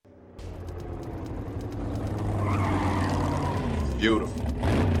beautiful.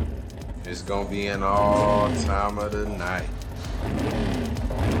 It's gonna be an all time of the night.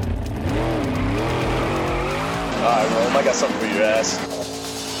 Alright, Rome, I got something for your ass.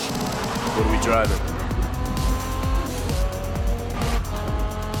 What are we driving?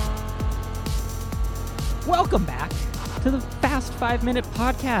 Welcome back to the Fast 5 Minute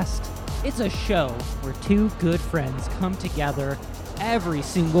Podcast. It's a show where two good friends come together every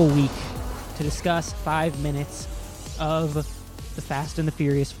single week to discuss 5 minutes of the Fast and the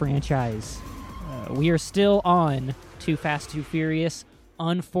Furious franchise. We are still on Too Fast, Too Furious,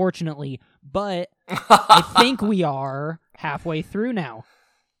 unfortunately, but I think we are halfway through now.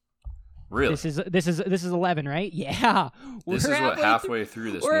 Really? This is 11, right? Yeah. This is what halfway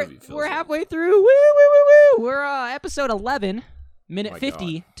through this movie feels We're like. halfway through. Woo, woo, woo, woo. We're episode 11, minute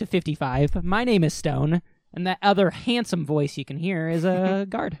 50 to 55. My name is Stone, and that other handsome voice you can hear is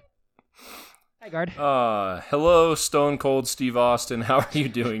Gard. Hi, Gard. Hello, Stone Cold Steve Austin. How are you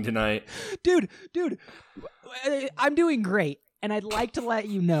doing tonight? Dude, I'm doing great, and I'd like to let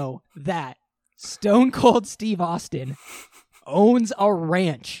you know that Stone Cold Steve Austin owns a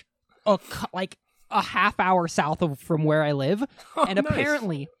ranch like a half hour south of from where I live. And nice.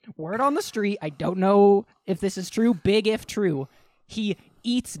 Apparently, word on the street, I don't know if this is true, big if true, he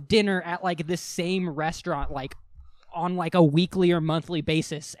eats dinner at like this same restaurant like on like a weekly or monthly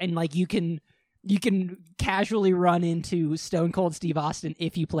basis. And like you can casually run into Stone Cold Steve Austin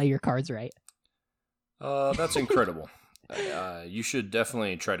if you play your cards right. That's incredible. You should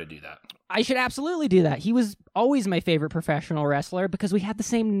definitely try to do that. I should absolutely do that. He was always my favorite professional wrestler because we had the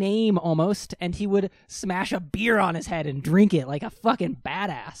same name almost, and he would smash a beer on his head and drink it like a fucking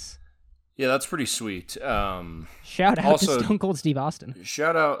badass. Yeah, that's pretty sweet. Shout out to Stone Cold Steve Austin.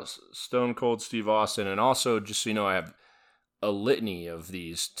 Shout out Stone Cold Steve Austin, and also, just so you know, I have a litany of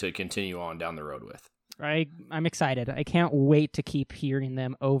these to continue on down the road with. I'm excited. I can't wait to keep hearing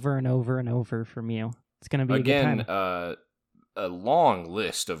them over and over and over from you. It's going to be a good time. A long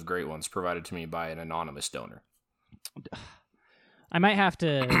list of great ones provided to me by an anonymous donor. I might have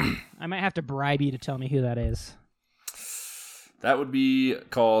to bribe you to tell me who that is. That would be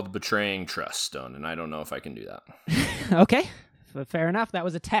called betraying trust, Stone, and I don't know if I can do that. Okay, fair enough. That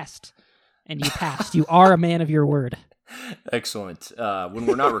was a test, and you passed. You are a man of your word. Excellent. When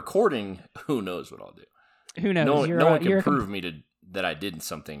we're not recording, who knows what I'll do? Who knows? No one can prove me that I did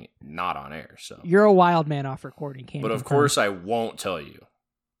something not on air. So you're a wild man off recording, can't you? But of course, I won't tell you.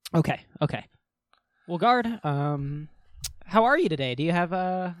 Okay. Well, Gard, how are you today? Do you have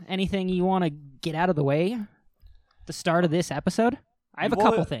anything you want to get out of the way at the start of this episode? I have a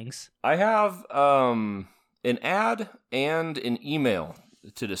couple things. I have an ad and an email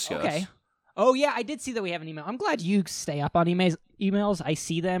to discuss. Okay. Oh, yeah, I did see that we have an email. I'm glad you stay up on emails. I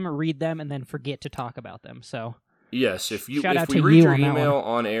see them, read them, and then forget to talk about them. So yes, if we read your email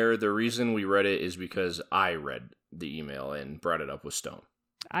on air, the reason we read it is because I read the email and brought it up with Stone.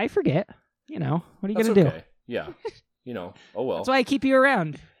 I forget. What are you going to do? Yeah. Oh well. That's why I keep you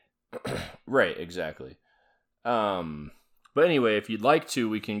around. Right, exactly. But anyway, if you'd like to,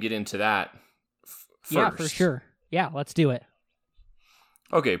 we can get into that first. Yeah, for sure. Yeah, let's do it.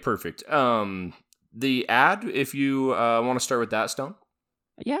 Okay, perfect. The ad, if you want to start with that, Stone?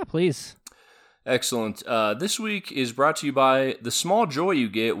 Yeah, please. Excellent. This week is brought to you by the small joy you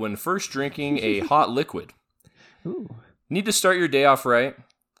get when first drinking a hot liquid. Ooh. Need to start your day off right?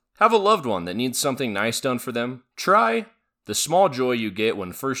 Have a loved one that needs something nice done for them? Try the small joy you get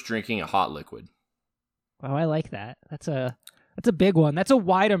when first drinking a hot liquid. Wow, I like that. That's a big one. That's a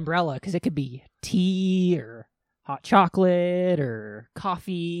wide umbrella because it could be tea or hot chocolate or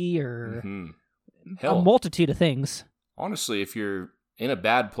coffee or Hell, a multitude of things. Honestly, if you're in a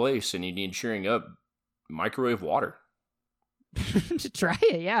bad place and you need cheering up, microwave water. Try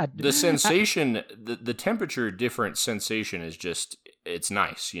it, yeah. The sensation, the temperature different sensation is just, it's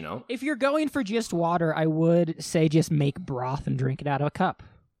nice, If you're going for just water, I would say just make broth and drink it out of a cup.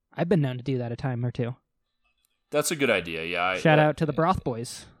 I've been known to do that a time or two. That's a good idea, yeah. Shout out to the broth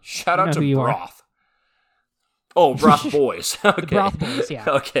boys. Shout out to broth. Oh, broth boys. Okay. The broth boys, yeah.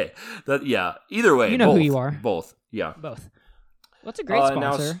 Okay. Yeah. Either way, you know both. who you are. Both. Yeah. Both. What's a great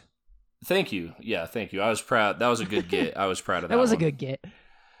sponsor? Thank you. Yeah, thank you. I was proud. That was a good get. I was proud of that. That was one. a good get.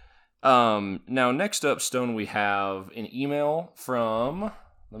 Now next up, Stone, we have an email from.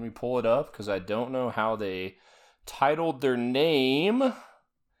 Let me pull it up because I don't know how they titled their name, and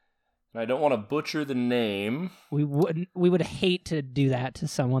I don't want to butcher the name. We would hate to do that to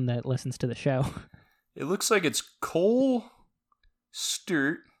someone that listens to the show. It looks like it's Cole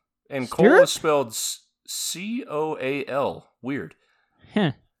Sturt, and Sturt? Cole is spelled Coal. Weird.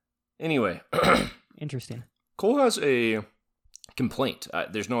 Huh. Anyway. Interesting. Cole has a complaint.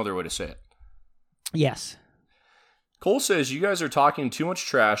 There's no other way to say it. Yes. Cole says, you guys are talking too much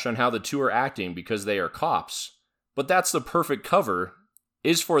trash on how the two are acting because they are cops. But that's the perfect cover,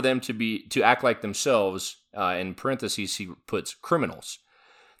 is for them to act like themselves, in parentheses he puts, criminals.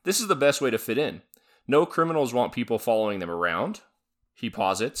 This is the best way to fit in. No criminals want people following them around, he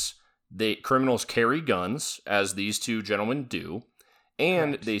posits. Criminals carry guns, as these two gentlemen do,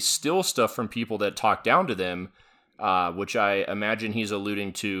 and They steal stuff from people that talk down to them, which I imagine he's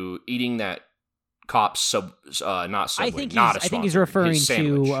alluding to eating that cop's not Subway, I think he's referring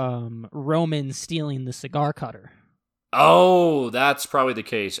to Roman stealing the cigar cutter. Oh, that's probably the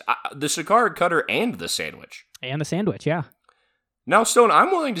case. The cigar cutter and the sandwich. And the sandwich, yeah. Now, Stone,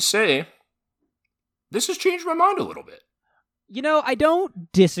 I'm willing to say this has changed my mind a little bit. I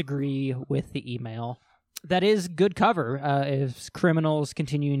don't disagree with the email. That is good cover, as criminals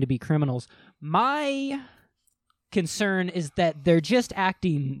continuing to be criminals. My concern is that they're just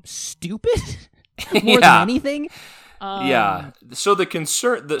acting stupid more than anything. Yeah. So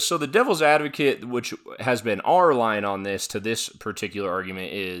the devil's advocate, which has been our line on this to this particular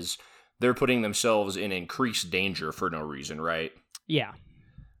argument, is they're putting themselves in increased danger for no reason, right? Yeah.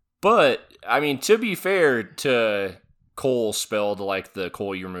 But, I mean, to be fair to Cole, spelled like the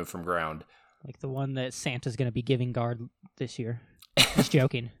coal you removed from ground. Like the one that Santa's going to be giving Gard this year. Just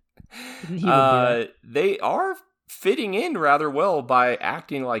joking. They are fitting in rather well by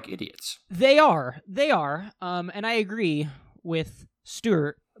acting like idiots. They are. And I agree with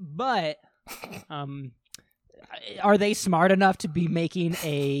Stuart, but are they smart enough to be making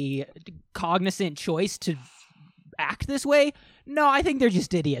a cognizant choice to act this way? No, I think they're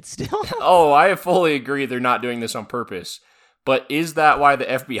just idiots still. Oh, I fully agree they're not doing this on purpose. But is that why the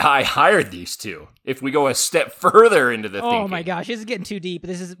FBI hired these two? If we go a step further into the thinking. Oh my gosh, this is getting too deep.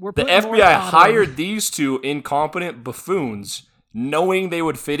 The FBI hired these two incompetent buffoons knowing they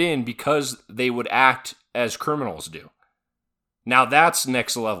would fit in because they would act as criminals do. Now that's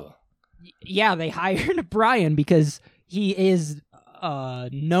next level. Yeah, they hired Brian because he is a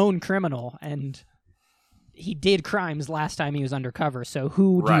known criminal and he did crimes last time he was undercover, so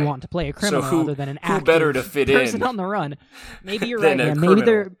who do you want to play a criminal other than an active better to fit person in on the run? Maybe you're right, man.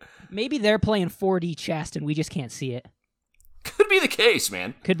 Maybe they're playing 4D chess and we just can't see it. Could be the case,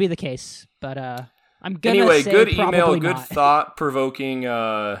 man. Could be the case, but I'm gonna say good probably email, good not. thought-provoking,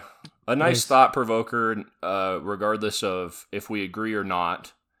 a nice thought provoker, regardless of if we agree or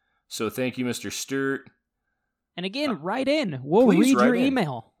not. So thank you, Mr. Stewart. And again, write in. We'll read your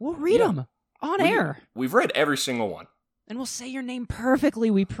email. We'll read them. On air. We've read every single one. And we'll say your name perfectly,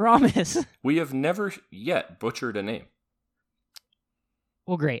 we promise. We have never yet butchered a name.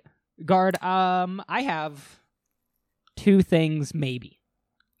 Well, great. Gard, I have two things, maybe.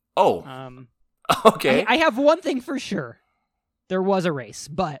 Oh. Okay. I have one thing for sure. There was a race,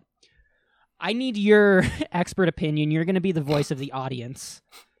 but I need your expert opinion. You're going to be the voice of the audience.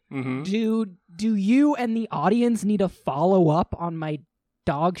 Mm-hmm. Do you and the audience need a follow-up on my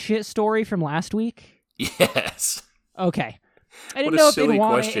dog shit story from last week? Yes. Okay. I didn't what know a if silly they'd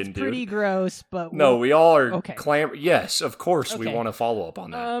want question, it. It's dude. pretty gross, but no, we all are okay. Yes, of course we Okay. want to follow up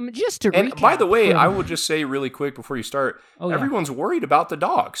on that. Just to and recap by the way, from... I will just say really quick before you start, everyone's worried about the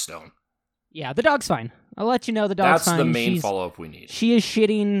dog, Stone. Yeah, the dog's fine. I'll let you know the dog's fine. That's the main follow-up we need. She is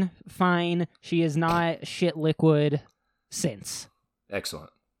shitting fine. She is not shit liquid since.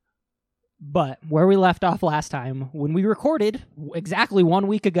 Excellent. But where we left off last time, when we recorded exactly 1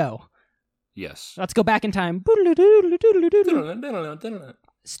 week ago. Yes. Let's go back in time.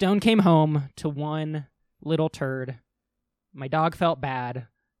 Stone came home to one little turd. My dog felt bad,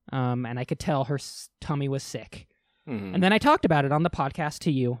 and I could tell her tummy was sick. Mm-hmm. And then I talked about it on the podcast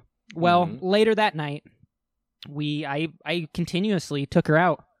to you. Well, later that night, I continuously took her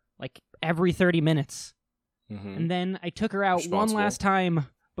out, like every 30 minutes. Mm-hmm. And then I took her out one last time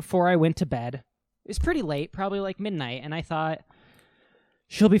before I went to bed. It was pretty late, probably like midnight, and I thought,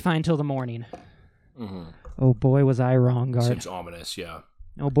 she'll be fine till the morning. Mm-hmm. Oh boy, was I wrong, Gard. Seems ominous, yeah.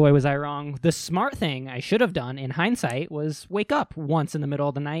 Oh boy, was I wrong. The smart thing I should have done in hindsight was wake up once in the middle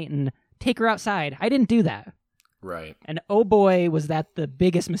of the night and take her outside. I didn't do that. Right. And oh boy, was that the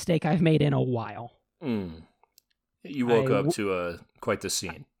biggest mistake I've made in a while. Mm. You woke up to quite the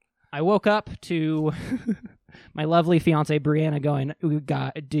scene. I woke up to my lovely fiance Brianna going, you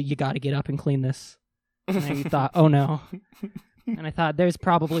got to get up and clean this. And I thought, oh no. And I thought, there's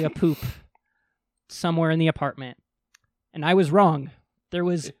probably a poop somewhere in the apartment. And I was wrong. There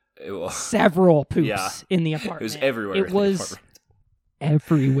was several poops in the apartment. It was everywhere. It was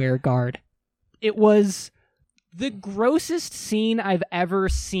everywhere, Gard. It was The grossest scene I've ever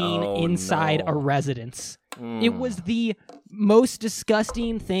seen inside a residence. It was the most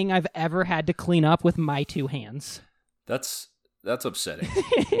disgusting thing I've ever had to clean up with my 2 hands. That's upsetting.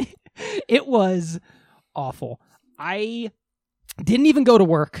 It was awful. I didn't even go to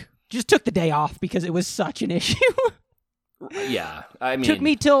work. Just took the day off because it was such an issue. Yeah, I mean, took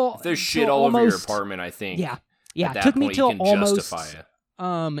me till if there's shit all over your apartment, I think. Yeah. At that Took me point, till you can almost justify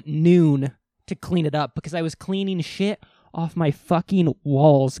it. Noon to clean it up because I was cleaning shit off my fucking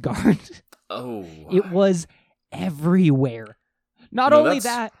walls, Gard. Oh, It was everywhere. Not only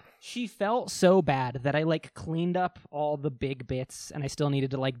that, she felt so bad that I like cleaned up all the big bits, and I still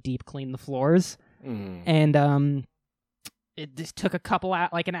needed to like deep clean the floors. And it just took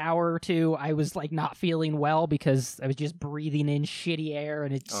an hour or two. I was like not feeling well because I was just breathing in shitty air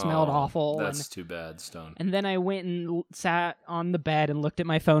and it smelled awful. That's too bad, Stone. And then I went and sat on the bed and looked at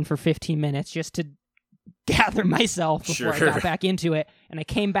my phone for 15 minutes just to gather myself before I got back into it. And I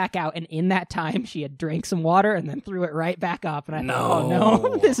came back out, and in that time, she had drank some water and then threw it right back up. And I thought, oh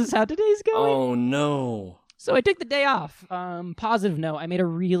no, this is how today's going. Oh no. So I took the day off. Positive note, I made a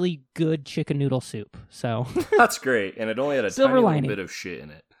really good chicken noodle soup. So that's great, and it only had a tiny little bit of shit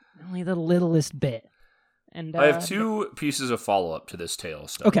in it. Only the littlest bit. And I have 2 pieces of follow-up to this tale.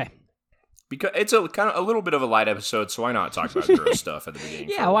 Stone. Okay. Because it's a kind of a little bit of a light episode, so why not talk about gross stuff at the beginning?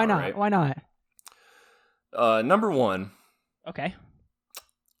 Yeah, why not? Right? Why not? Number 1. Okay.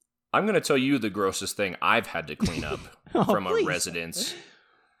 I'm going to tell you the grossest thing I've had to clean up from a residence.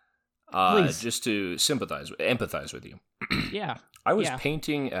 Just to empathize with you. Yeah. I was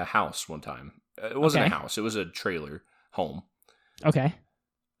painting a house one time. It wasn't a house. It was a trailer home. Okay.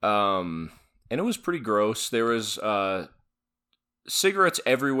 And it was pretty gross. There was cigarettes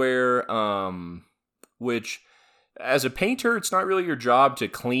everywhere, which, as a painter, it's not really your job to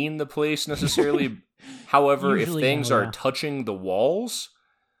clean the place necessarily. However, if things are touching the walls,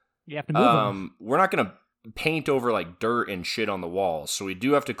 you have to move them. We're not going to paint over like dirt and shit on the walls, so we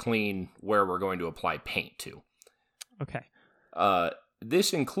do have to clean where we're going to apply paint to. Okay.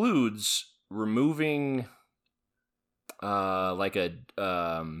 This includes removing like a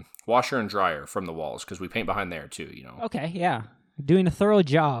washer and dryer from the walls, because we paint behind there too, you know. Okay, yeah. Doing a thorough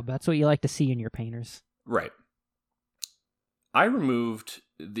job. That's what you like to see in your painters. Right. I removed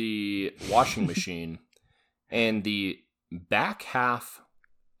the washing machine and the back half,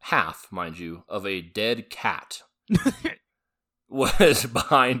 mind you, of a dead cat was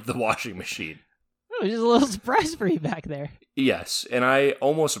behind the washing machine. It was just a little surprise for you back there. Yes, and I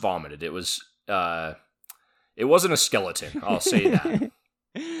almost vomited. It was, it wasn't a skeleton, I'll say that.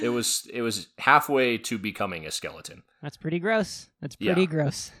 It was halfway to becoming a skeleton. That's pretty gross.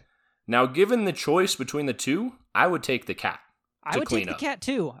 Gross. Now, given the choice between the 2, I would take the cat. I would take the cat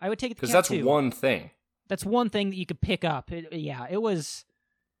too. Because that's one thing. That's one thing that you could pick up. It was.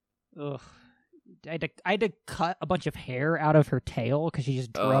 Ugh. I had to cut a bunch of hair out of her tail because she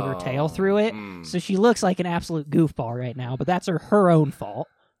just drug her tail through it. So she looks like an absolute goofball right now, but that's her own fault.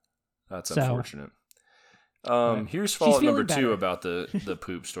 That's unfortunate. Here's follow-up number 2 about the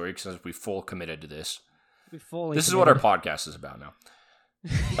poop story, because we full committed to this. This is what our podcast is about now.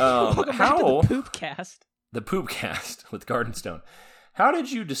 Welcome back to the Poopcast. The Poopcast with Gard and Stone. How did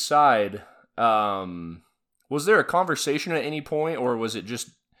you decide? Was there a conversation at any point, or was it just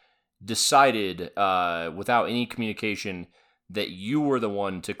decided without any communication that you were the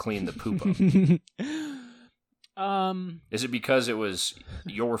one to clean the poop up? Is it because it was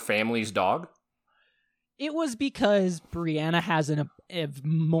your family's dog? It was because Brianna has a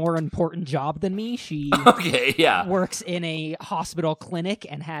more important job than me. She works in a hospital clinic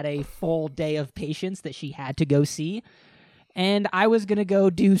and had a full day of patients that she had to go see. And I was going to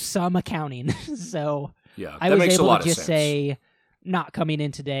go do some accounting. So I was able to just say, not coming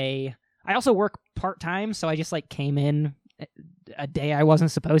in today. I also work part-time, so I just came in a day I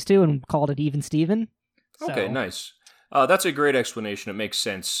wasn't supposed to and called it even Steven. Okay, nice. That's a great explanation. It makes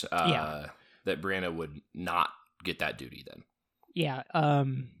sense that Brianna would not get that duty then. Yeah.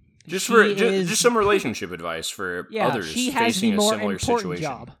 Just some relationship advice for others facing a similar situation.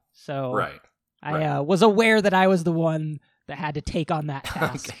 Job, so I was aware that I was the one that had to take on that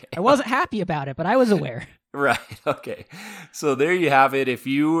task. Okay. I wasn't happy about it, but I was aware. Right. Okay. So there you have it. If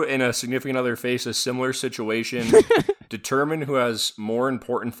you and a significant other face a similar situation, determine who has more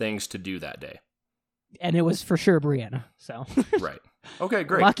important things to do that day. And it was for sure Brianna. So right. Okay,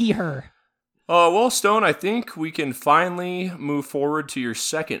 great. Lucky her. Well, Stone, I think we can finally move forward to your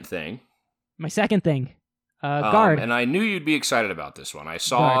second thing. My second thing. Gard. And I knew you'd be excited about this one. I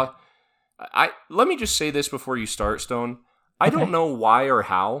saw... Let me just say this before you start, Stone. I don't know why or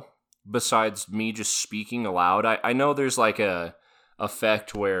how, besides me just speaking aloud. I know there's like a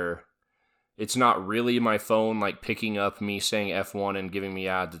effect where it's not really my phone like picking up me saying F1 and giving me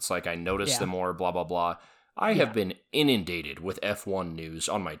ads. It's like I notice them more, blah, blah, blah. I have been inundated with F1 news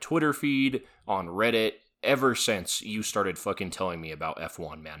on my Twitter feed, on Reddit, ever since you started fucking telling me about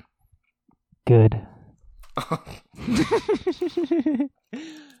F1, man. Good. I'm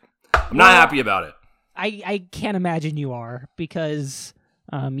not happy about it. I can't imagine you are, because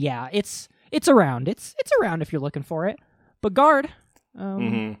it's around. It's around if you're looking for it. But Gard,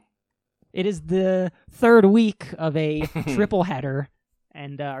 it is the third week of a triple header,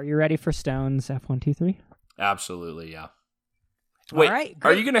 and are you ready for Stone's F123? Absolutely, yeah. Wait, all right,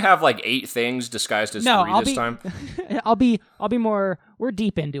 are you going to have like 8 things disguised as 3 this time? I'll be more. We're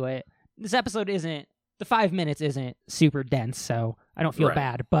deep into it. This episode isn't. The 5 minutes isn't super dense, so I don't feel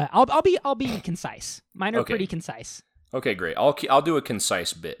bad. But I'll be concise. Mine are pretty concise. Okay, great. I'll do a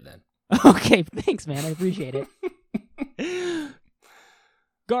concise bit then. Okay, thanks, man. I appreciate it.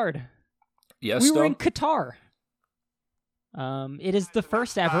 Gard. Yes, we were in Qatar. It is the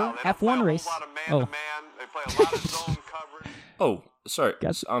first ever F1 race. Oh, sorry.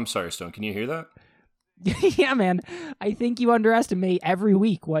 I'm sorry, Stone. Can you hear that? Yeah, man. I think you underestimate every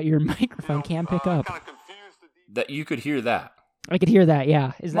week what your microphone can pick up. That you could hear that. I could hear that,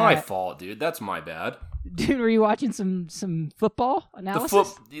 yeah. Is that my fault, dude? That's my bad. Dude, were you watching some football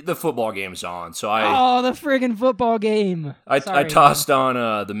analysis? The football game's on, so the friggin' football game. I tossed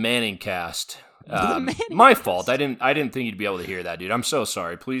on the Manning cast. My fault. I didn't think you'd be able to hear that, dude. I'm so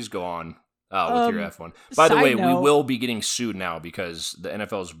sorry. Please go on with your F1. By the way, we will be getting sued now because the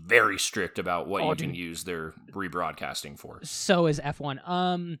NFL is very strict about what you can use their rebroadcasting for. So is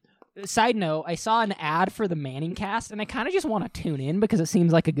F1. Side note, I saw an ad for the Manning cast, and I kind of just want to tune in because it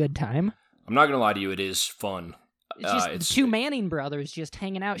seems like a good time. I'm not going to lie to you, it is fun. It's two Manning brothers just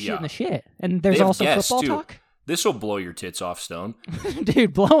hanging out shooting the shit. And there's also football talk. This will blow your tits off, Stone.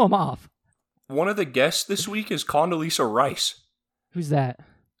 Dude, blow them off. One of the guests this week is Condoleezza Rice. Who's that?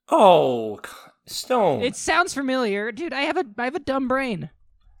 Oh, Stone. It sounds familiar. Dude, I have a dumb brain.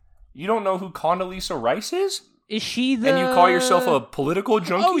 You don't know who Condoleezza Rice is? Is she the... And you call yourself a political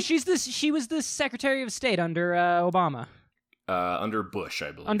junkie? Oh, she was the Secretary of State under Obama. Under Bush,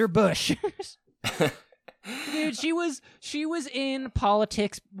 I believe. Under Bush. Dude, she was in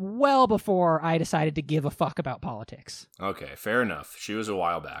politics well before I decided to give a fuck about politics. Okay, fair enough. She was a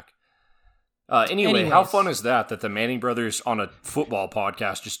while back. Anyways, how fun is that the Manning brothers on a football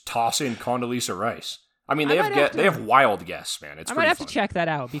podcast just toss in Condoleezza Rice? I mean, they have wild guests, man. I might have to check that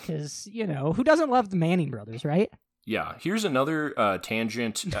out because, who doesn't love the Manning brothers, right? Yeah. Here's another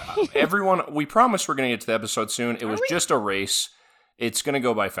tangent. Everyone, we promise we're going to get to the episode soon. It was just a race. It's going to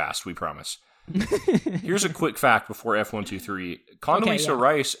go by fast, we promise. Here's a quick fact before F123. Condoleezza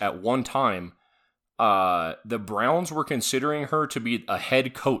Rice, at one time, the Browns were considering her to be a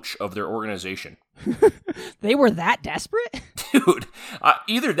head coach of their organization. They were that desperate? Dude,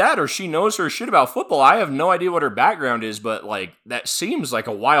 either that or she knows her shit about football. I have no idea what her background is, but that seems like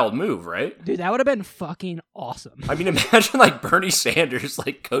a wild move, right? Dude, that would have been fucking awesome. I mean, imagine Bernie Sanders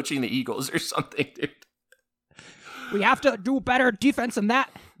coaching the Eagles or something, dude. We have to do better defense than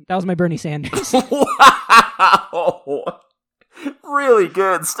that. That was my Bernie Sanders. Wow. Really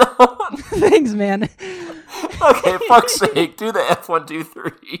good stuff. Thanks, man. Okay, fuck's sake. Do the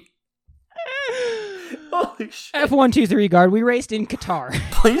F123. Holy shit. F123, Gard. We raced in Qatar.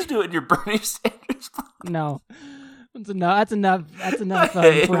 Please do it in your Bernie Sanders. No. That's enough.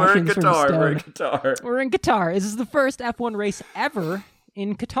 Hey, we're in Qatar. We're in Qatar. This is the first F1 race ever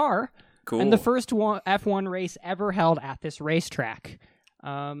in Qatar. Cool. And the first F1 race ever held at this racetrack.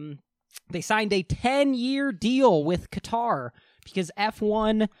 They signed a 10-year deal with Qatar because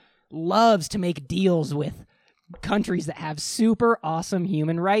F1 loves to make deals with countries that have super awesome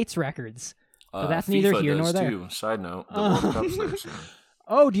human rights records. But that's neither FIFA here nor there. Too. Side note, the World Cup's there soon.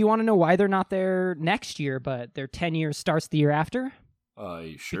 Oh, do you want to know why they're not there next year, but their 10 years starts the year after?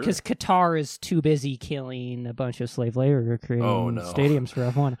 Sure. Because Qatar is too busy killing a bunch of slave labor creating stadiums for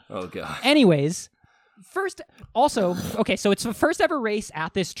F1. Oh, God. Anyways, so it's the first ever race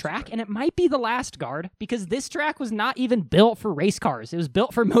at this track, and it might be the last, Gard, because this track was not even built for race cars. It was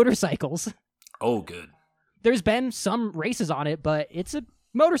built for motorcycles. Oh, good. There's been some races on it, but it's a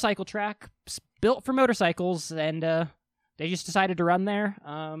motorcycle track built for motorcycles, and they just decided to run there.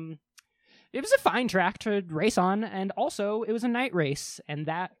 It was a fine track to race on, and also it was a night race, and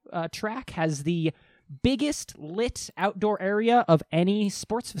that track has the biggest lit outdoor area of any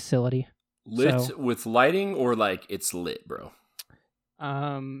sports facility. Lit with lighting, or it's lit, bro?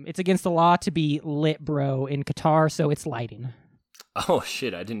 It's against the law to be lit, bro, in Qatar, so it's lighting. Oh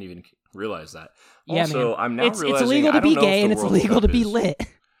shit! I didn't even realize that. Yeah, also, man. I'm now realizing it's illegal I to don't be know if gay the and it's World illegal Cup to be is- lit.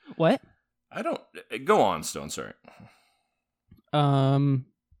 What? I don't. Go on, Stone. Sorry.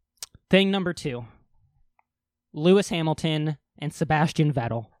 Thing number 2. Lewis Hamilton and Sebastian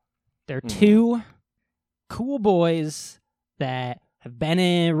Vettel. They're two cool boys that have been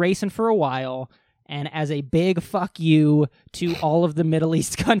in racing for a while, and as a big fuck you to all of the Middle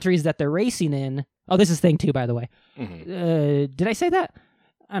East countries that they're racing in. Oh, this is thing 2, by the way. Did I say that?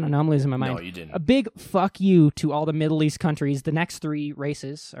 I don't know. I'm losing my mind. No, you didn't. A big fuck you to all the Middle East countries. The next 3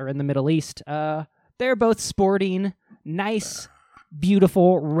 races are in the Middle East. They're both sporting nice,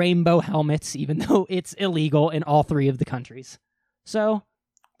 beautiful rainbow helmets, even though it's illegal in all 3 of the countries. So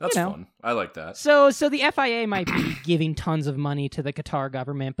That's fun. I like that. So the FIA might be giving tons of money to the Qatar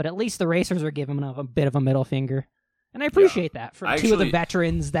government, but at least the racers are giving them a bit of a middle finger. And I appreciate that from 2 of the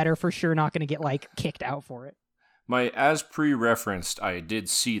veterans that are for sure not going to get kicked out for it. As pre-referenced, I did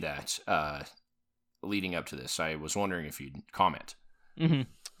see that leading up to this. I was wondering if you'd comment. Mm-hmm.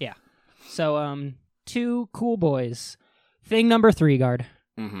 Yeah. So 2 cool boys. Thing number 3, Gard.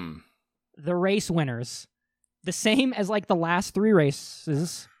 Mm-hmm. The race winners. The same as the last 3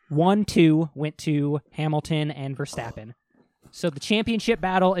 races. 1, 2 went to Hamilton and Verstappen. So the championship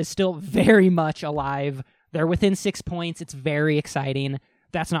battle is still very much alive. They're within 6 points. It's very exciting.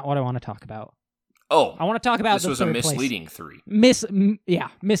 That's not what I want to talk about. Oh, I want to talk about this was a misleading 3.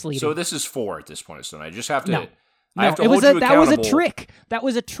 Misleading. So this is 4 at this point, Stone. I just have to. No. I have to hold you accountable. That was a trick. That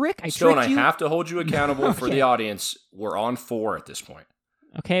was a trick. Stone, tricked you. I have to hold you accountable Okay. for the audience. We're on 4 at this point.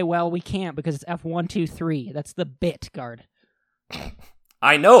 Okay, well, we can't because it's F1, 2, 3. That's the bit, Gard.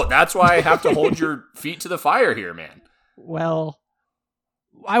 I know. That's why I have to hold your feet to the fire here, man. Well,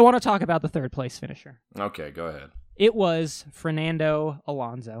 I want to talk about the 3rd place finisher. Okay, go ahead. It was Fernando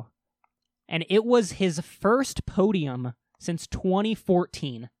Alonso. And it was his first podium since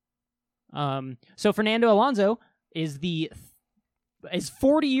 2014. So Fernando Alonso is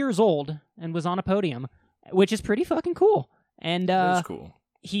 40 years old and was on a podium, which is pretty fucking cool. And That's cool.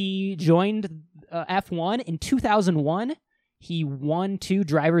 He joined F1 in 2001. He won 2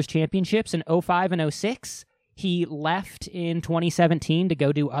 drivers' championships in 05 and 06. He left in 2017 to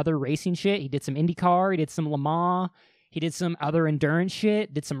go do other racing shit. He did some IndyCar, he did some Le Mans, he did some other endurance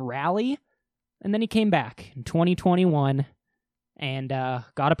shit, did some rally. And then he came back in 2021 and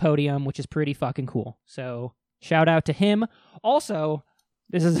got a podium, which is pretty fucking cool. So shout out to him. Also,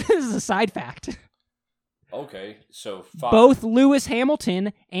 this is a side fact. Okay, so 5. Both Lewis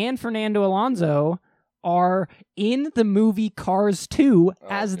Hamilton and Fernando Alonso are in the movie Cars 2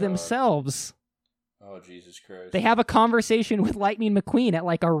 as themselves. Oh, Jesus Christ. They have a conversation with Lightning McQueen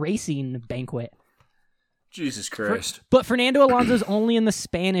at a racing banquet. Jesus Christ. But Fernando Alonso's only in the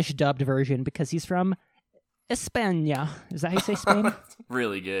Spanish dubbed version because he's from España. Is that how you say Spain?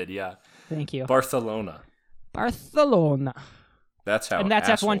 Really good, yeah. Thank you. Barcelona. That's how. And that's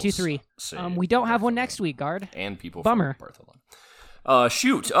F1, 2, 3. We don't have one Barcelona. next week, Gard. And people Bummer. from Barcelona.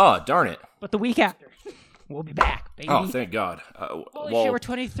 Shoot. Oh, darn it. But the week after, we'll be back, baby. Oh, thank God. Holy shit, we're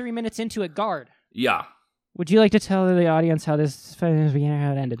 23 minutes into it, Gard. Yeah. Would you like to tell the audience how this began,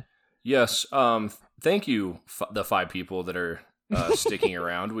 how it ended? Yes. Thank you, the 5 people that are sticking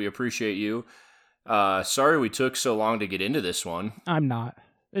around. We appreciate you. Sorry we took so long to get into this one. I'm not.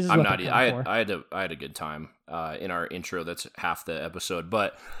 This is I'm what not. they're I coming had a good time in our intro. That's half the episode.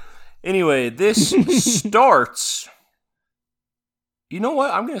 But anyway, this starts. You know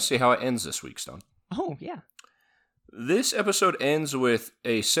what? I'm going to say how it ends this week, Stone. Oh yeah. This episode ends with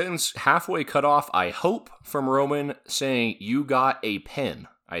a sentence halfway cut off, I hope, from Roman saying, "You got a pen,"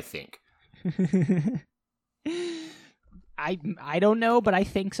 I think. I don't know, but I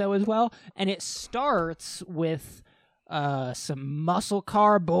think so as well. And it starts with some muscle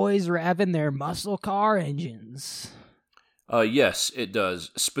car boys revving their muscle car engines. Yes, it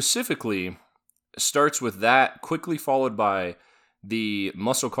does. Specifically, starts with that, quickly followed by the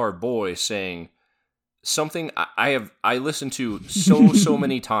muscle car boy saying something I listened to so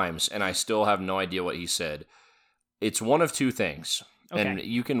many times, and I still have no idea what he said. It's one of 2 things. Okay. And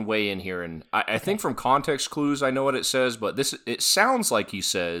you can weigh in here, and I think from context clues I know what it says, but it sounds like he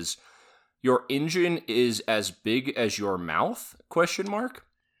says, "Your engine is as big as your mouth?" ? So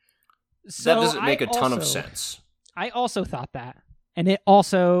that doesn't make a ton of sense. I also thought that, and it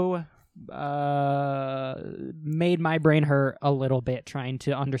also made my brain hurt a little bit trying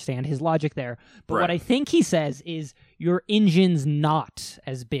to understand his logic there. But Right. what I think he says is, your engine's not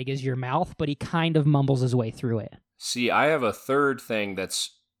as big as your mouth, but he kind of mumbles his way through it. See, I have a third thing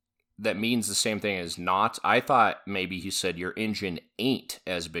that means the same thing as not. I thought maybe he said your engine ain't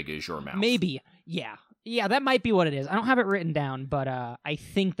as big as your mouth. Maybe, yeah. Yeah, that might be what it is. I don't have it written down, but I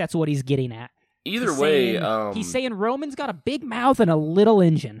think that's what he's getting at. Either way, he's saying Roman's got a big mouth and a little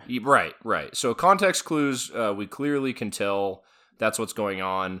engine. Right. So context clues, we clearly can tell that's what's going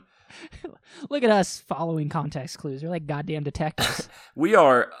on. Look at us following context clues. We're like goddamn detectives. We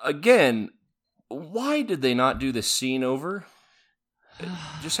are, again, why did they not do this scene over?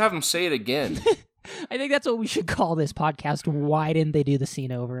 Just have them say it again. I think that's what we should call this podcast. Why didn't they do the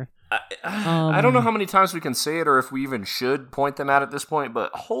scene over? I don't know how many times we can say it or if we even should point them out at this point,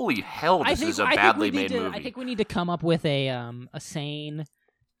 but holy hell, this is a badly made movie. I think we need to come up with a sane...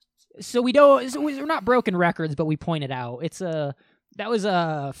 So we're not broken records, but we point it out. That was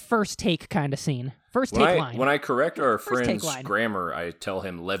a first take kind of scene. First take line. When I correct our friend's grammar, I tell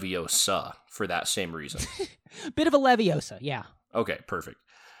him Leviosa for that same reason. Bit of a Leviosa, yeah. Okay, perfect.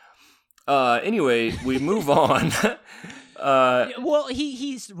 Anyway, we move on. Well,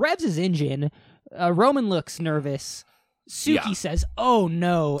 he revs his engine. Roman looks nervous. Suki says, "Oh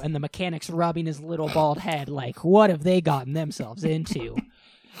no," and the mechanic's rubbing his little bald head like, what have they gotten themselves into?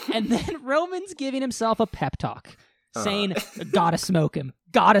 And then Roman's giving himself a pep talk, saying, gotta smoke him.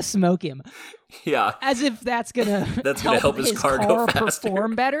 Yeah. As if that's gonna help his car go faster.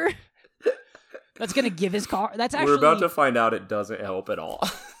 Perform better. That's gonna give his car... We're about to find out it doesn't help at all.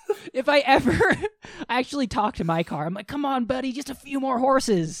 If I ever actually talk to my car, I'm like, come on, buddy, just a few more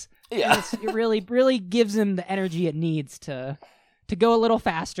horses. Yeah. It really gives him the energy it needs to go a little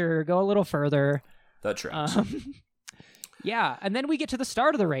faster, go a little further. That tracks. Yeah, and then we get to the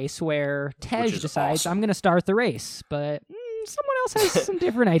start of the race where Tej decides, awesome. I'm going to start the race, but someone else has some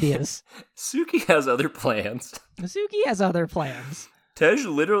different ideas. Suki has other plans. Tej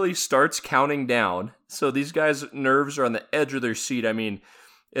literally starts counting down, so these guys' nerves are on the edge of their seat. I mean,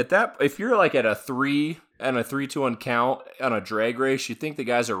 if you're like at a 3 and a 3-2-1 count on a drag race, you think the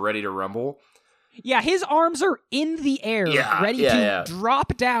guys are ready to rumble. Yeah, his arms are in the air, ready to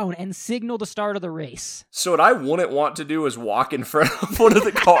drop down and signal the start of the race. So what I wouldn't want to do is walk in front of one of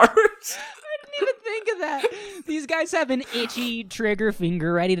the cars. I didn't even think of that. These guys have an itchy trigger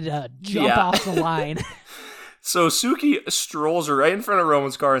finger ready to jump off the line. So Suki strolls right in front of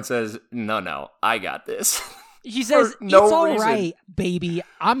Roman's car and says, no, I got this. She says, it's all right, baby.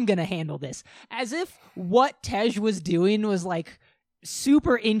 I'm going to handle this. As if what Tej was doing was like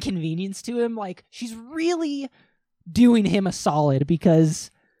super inconvenience to him. Like, she's really doing him a solid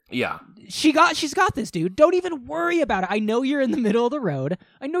because she's got this, dude. Don't even worry about it. I know you're in the middle of the road.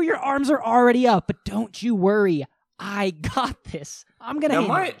 I know your arms are already up, but don't you worry. I got this. I'm going to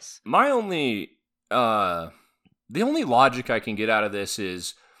handle this. The only logic I can get out of this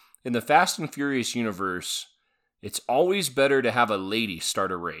is in the Fast and Furious universe, it's always better to have a lady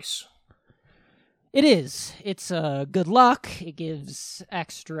start a race. It is. It's good luck. It gives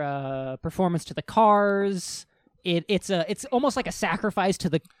extra performance to the cars. It's almost like a sacrifice to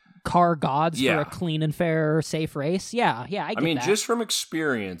the car gods for a clean and fair, safe race. Yeah, I get that. Just from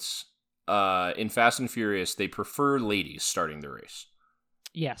experience, in Fast and Furious, they prefer ladies starting the race.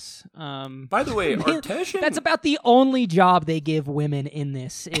 Yes. By the way, that's about the only job they give women in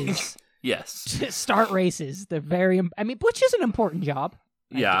this is yes, to start races. They're which is an important job.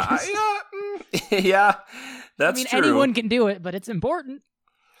 Yeah, that's true. Anyone can do it, but it's important.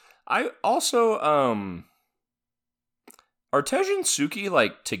 I also, are Tej and Suki,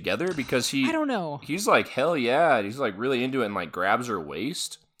 like, together? Because I don't know. He's like, hell yeah. He's, like, really into it and, like, grabs her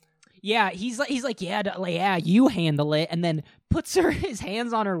waist. Yeah, he's like, yeah, you handle it, and then puts his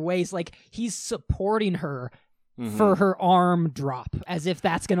hands on her waist, like, he's supporting her for her arm drop, as if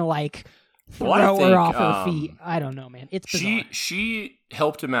that's gonna, like, throw her off her feet. I don't know, man. It's bizarre. She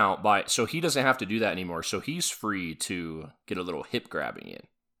helped him out so he doesn't have to do that anymore, so he's free to get a little hip grabbing in.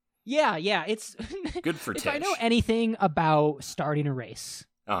 Yeah, it's good for Tej. If I know anything about starting a race,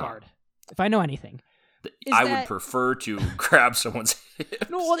 Gard, if I know anything, I would prefer to grab someone's hips.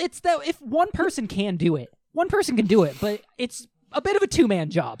 No, well, it's that if one person can do it, but it's a bit of a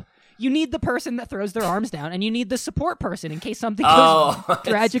two-man job. You need the person that throws their arms down, and you need the support person in case something goes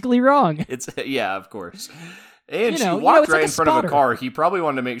tragically wrong. Of course. And she walked right in front of a car. He probably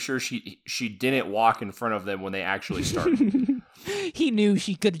wanted to make sure she didn't walk in front of them when they actually started. He knew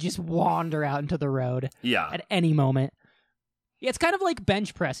she could just wander out into the road at any moment. Yeah, it's kind of like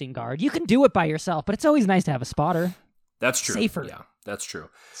bench pressing, Gard. You can do it by yourself, but it's always nice to have a spotter. That's true. Safer. Yeah, that's true.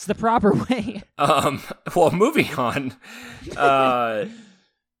 It's the proper way. Well, moving on.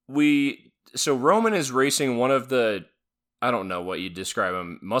 So Roman is racing one of the, I don't know what you describe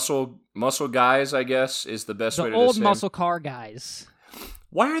them, muscle guys, I guess, is the best way to describe. The old muscle car guys.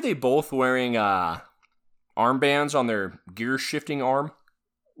 Why are they both wearing armbands on their gear shifting arm?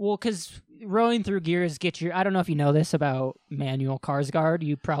 Well, because rolling through gears gets your... I don't know if you know this about manual cars, Gard.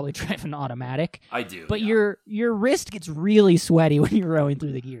 You probably drive an automatic. I do, But yeah. your wrist gets really sweaty when you're rolling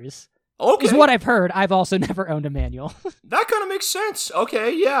through the gears. Okay. Is what I've heard. I've also never owned a manual. That kind of makes sense.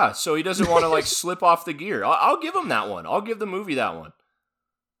 Okay, yeah. So he doesn't want to like slip off the gear. I'll give him that one. I'll give the movie that one.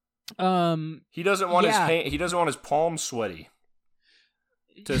 He doesn't want he doesn't want his palms sweaty.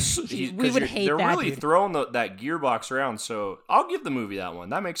 We would hate they're that, really dude. throwing that gearbox around. So I'll give the movie that one.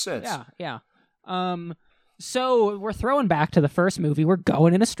 That makes sense. Yeah. So we're throwing back to the first movie. We're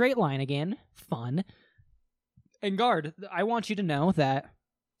going in a straight line again. Fun. And Gard, I want you to know that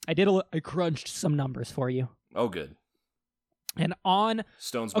I crunched some numbers for you. Oh, good. And on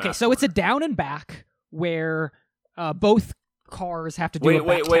Stone's okay, math so it's a order. down and back where both cars have to do a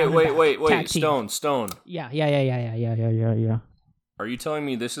Wait, tag team. Stone. Yeah. Are you telling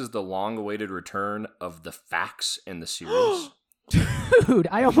me this is the long-awaited return of the facts in the series? Dude,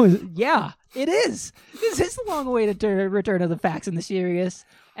 it is. This is the long-awaited return of the facts in the series,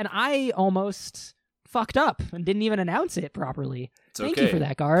 and I almost fucked up and didn't even announce it properly. Thank you for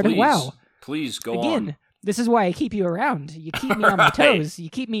that, Gard. Please, wow. Please go Again, on. this is why I keep you around. You keep me on my toes. You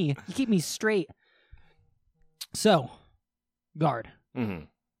keep me straight. So, Gard,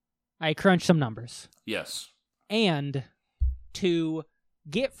 I crunched some numbers. Yes. And to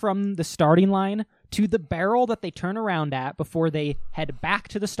get from the starting line to the barrel that they turn around at before they head back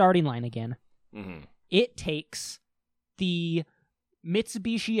to the starting line again, it takes the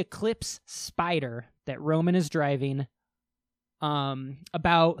Mitsubishi Eclipse Spider that Roman is driving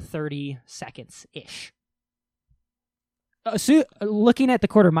about 30 seconds-ish. So looking at the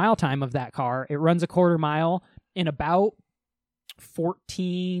quarter mile time of that car, it runs a quarter mile in about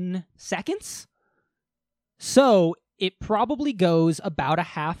 14 seconds. So it probably goes about a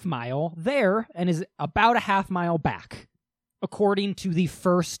half mile there and is about a half mile back, according to the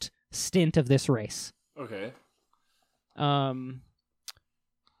first stint of this race. Okay. I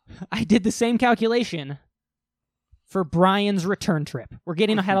did the same calculation for Brian's return trip. We're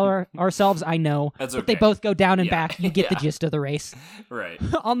getting ahead of ourselves, I know. That's but okay. they both go down and back. You get the gist of the race. Right.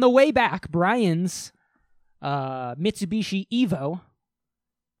 On the way back, Brian's Mitsubishi Evo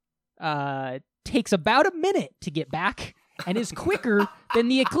takes about a minute to get back and is quicker than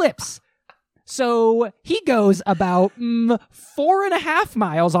the Eclipse. So he goes about 4.5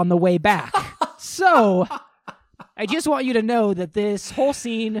 miles on the way back. So I just want you to know that this whole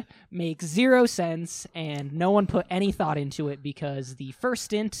scene makes zero sense and no one put any thought into it because the first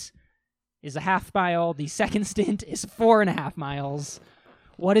stint is a half mile. The second stint is 4.5 miles.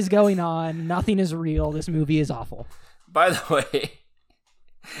 What is going on? Nothing is real. This movie is awful. By the way,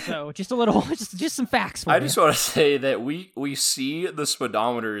 so just a little, just some facts for I you. just want to say that we see the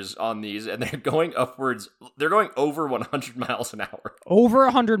speedometers on these, and they're going upwards. They're going over 100 miles an hour. Over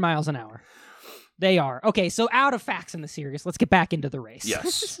 100 miles an hour. They are. Okay, so out of facts in the series, let's get back into the race.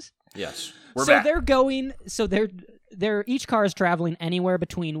 Yes. Yes. We're so back. they're going. So they're each car is traveling anywhere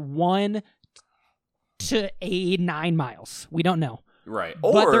between 1 to 9 miles. We don't know. Right.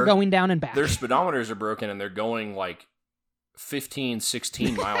 But Or they're going down and back. their speedometers are broken, and they're going like 15,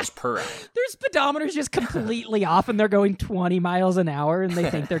 16 miles per hour. Their speedometer's just completely off, and they're going 20 miles an hour, and they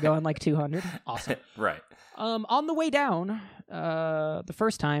think they're going like 200. Awesome. Right. On the way down, the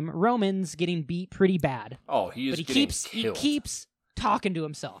first time, Roman's getting beat pretty bad. Oh, he is But getting he killed. keeps talking to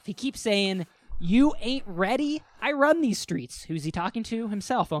himself. He keeps saying, "You ain't ready. I run these streets." Who's he talking to?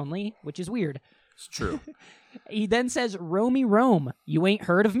 Himself only, which is weird. It's true. He then says, "Romy Rome, you ain't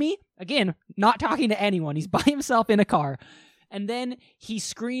heard of me?" Again, not talking to anyone. He's by himself in a car. And then he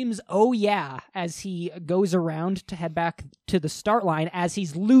screams, "Oh yeah," as he goes around to head back to the start line as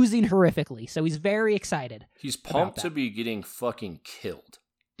he's losing horrifically. So he's very excited. He's pumped to be getting fucking killed.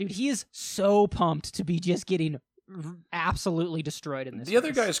 Dude, he is so pumped to be just getting absolutely destroyed in this The other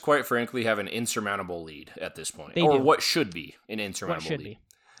race. guys, quite frankly, have an insurmountable lead at this point. They or do. what should be an What insurmountable should lead.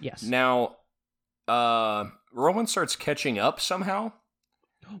 be. Yes. Now, Roman starts catching up somehow.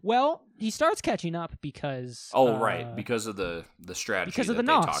 Well, he starts catching up because... right, because of the strategy because of that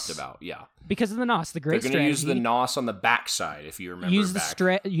the they NOS. talked about. Yeah. Because of the NOS, the great They're going to strategy. use the NOS on the backside, if you remember Use back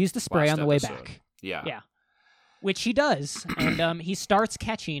the spray last on the way episode. back. Yeah. Yeah. Which he does. And he starts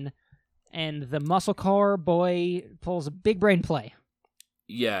catching, and the muscle car boy pulls a big brain play.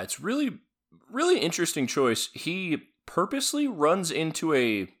 Yeah, it's really, really interesting choice. He purposely runs into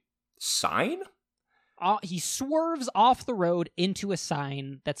a sign? He swerves off the road into a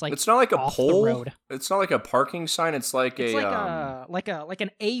sign that's like It's not like a off pole. the road. It's not like a parking sign. It's like It's a like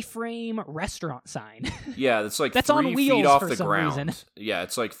an A-frame restaurant sign. yeah. It's like That's 3 on feet wheels off for the some ground. reason. Yeah,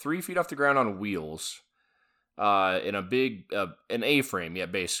 it's like 3 feet off the ground on wheels. in a big, an A-frame, yeah,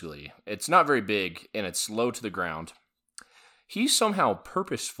 basically. It's not very big, and it's low to the ground. He somehow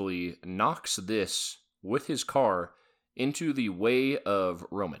purposefully knocks this with his car into the way of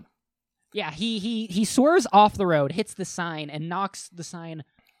Roman. Yeah, he swerves off the road, hits the sign, and knocks the sign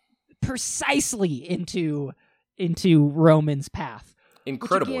precisely into Roman's path.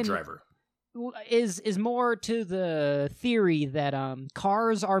 Incredible which, again, driver. Is more to the theory that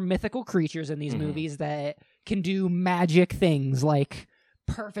cars are mythical creatures in these movies that can do magic things like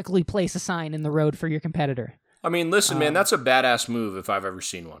perfectly place a sign in the road for your competitor. I mean, listen, man, that's a badass move if I've ever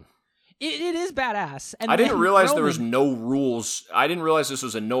seen one. It is badass. And I didn't realize there was no rules. I didn't realize this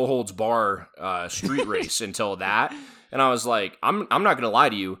was a no-holds-bar street race until that. And I was like, I'm not going to lie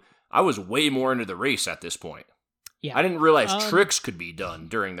to you. I was way more into the race at this point. Yeah. I didn't realize tricks could be done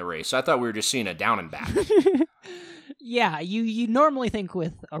during the race. I thought we were just seeing a down and back. Yeah, you normally think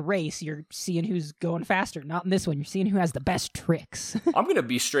with a race, you're seeing who's going faster. Not in this one. You're seeing who has the best tricks. I'm going to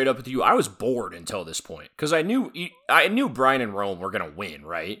be straight up with you. I was bored until this point because I knew Brian and Rome were going to win,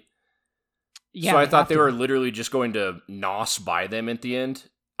 right? Yeah, so I thought they were literally just going to nos by them at the end.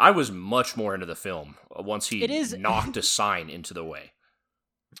 I was much more into the film once he knocked a sign into the way.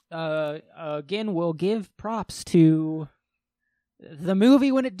 Again, we'll give props to the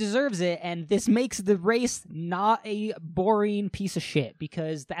movie when it deserves it, and this makes the race not a boring piece of shit,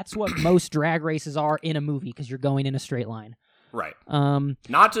 because that's what most drag races are in a movie, because you're going in a straight line. Right.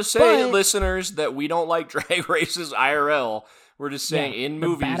 Not to say, listeners, that we don't like drag races IRL. We're just saying in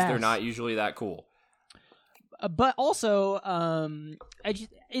movies they're not usually that cool. But also,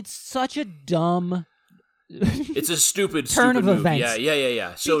 it's such a dumb... It's a stupid turn of move. events.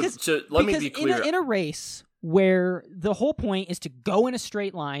 Yeah. So let me be clear. In a race where the whole point is to go in a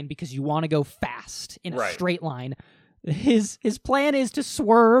straight line because you want to go fast in a straight line, his plan is to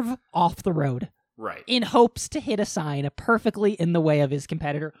swerve off the road. Right. In hopes to hit a sign perfectly in the way of his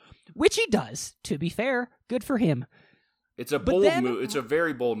competitor, which he does. To be fair, good for him. It's a bold move. It's a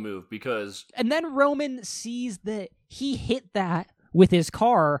very bold move because... And then Roman sees that he hit that with his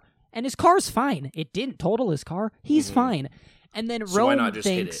car, and his car's fine. It didn't total his car. He's fine. And then so Roman why not just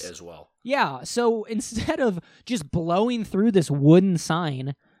thinks, hit it as well? Yeah, so instead of just blowing through this wooden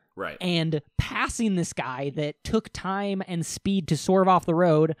sign and passing this guy that took time and speed to swerve off the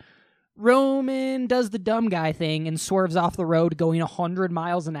road, Roman does the dumb guy thing and swerves off the road going 100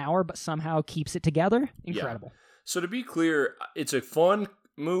 miles an hour, but somehow keeps it together. Incredible. Yeah. So to be clear, it's a fun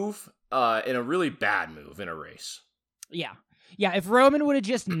move and a really bad move in a race. Yeah. Yeah, if Roman would have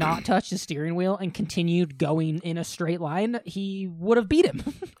just not touched the steering wheel and continued going in a straight line, he would have beat him.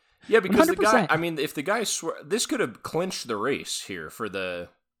 Yeah, because 100%. the guy, I mean, if the guy this could have clinched the race here for the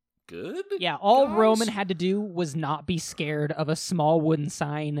good. Yeah, all guys? Roman had to do was not be scared of a small wooden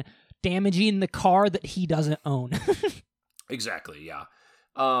sign damaging the car that he doesn't own. Exactly, yeah.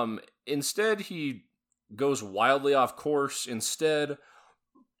 Instead, he goes wildly off course instead.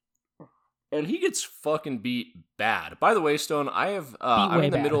 And he gets fucking beat bad. By the way, Stone, I'm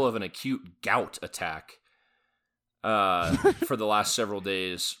in the middle of an acute gout attack for the last several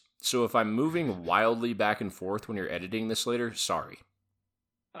days. So if I'm moving wildly back and forth when you're editing this later, sorry.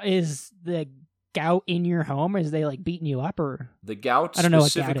 Is the gout in your home? Or is they like beating you up? Or the gout I don't know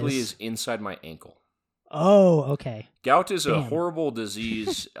specifically what gout is inside my ankle. Oh, okay. Gout is a horrible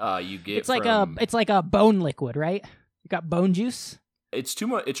disease you get. It's like a bone liquid, right? You got bone juice. It's too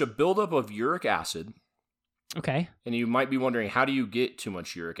much. It's a buildup of uric acid. Okay. And you might be wondering, how do you get too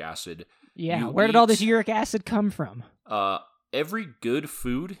much uric acid? Yeah. Where did all this uric acid come from? Every good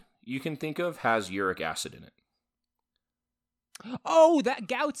food you can think of has uric acid in it. Oh, that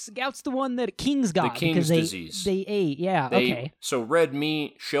gout's the one that Kings got. The King's disease. They ate. Yeah. Okay. So red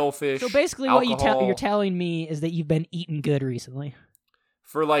meat, shellfish. So basically, alcohol, what you're telling me is that you've been eating good recently.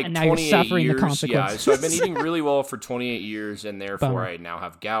 For like and now 28 you're suffering years, the consequences. yeah. So I've been eating really well for 28 years, and therefore I now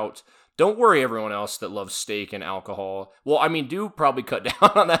have gout. Don't worry, everyone else that loves steak and alcohol. Well, I mean, do probably cut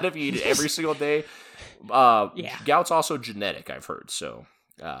down on that if you eat it every single day. Yeah. Gout's also genetic, I've heard. So,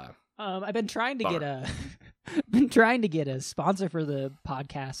 I've been trying to get a sponsor for the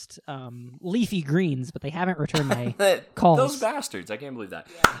podcast, Leafy Greens, but they haven't returned my calls. Those bastards! I can't believe that.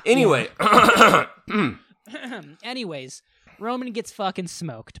 Yeah. Anyway, anyways. Roman gets fucking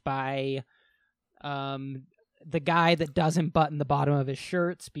smoked by the guy that doesn't button the bottom of his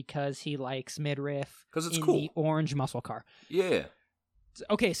shirts because he likes midriff. Because it's in cool. The orange muscle car. Yeah.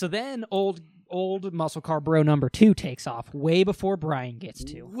 Okay, so then old muscle car bro number 2 takes off way before Brian gets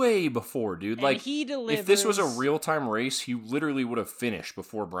to. Way before, dude. And like he delivers... If this was a real-time race, he literally would have finished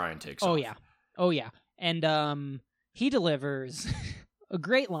before Brian takes off. Oh yeah. And he delivers a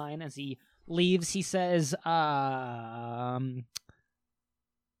great line as he leaves. He says, I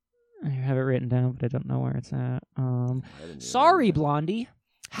have it written down, but I don't know where it's at. Sorry, Blondie.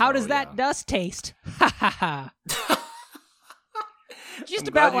 How does that dust taste? Ha ha ha. Just I'm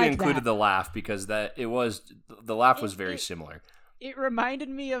about glad you like included that. the laugh because the laugh was very similar. It reminded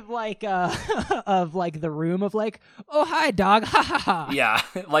me of like of like The Room of like, oh hi dog, ha ha ha. Yeah,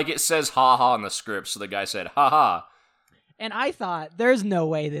 like it says ha ha on the script, so the guy said ha ha. And I thought, there's no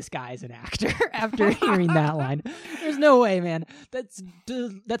way this guy's an actor after hearing that line. There's no way, man. That's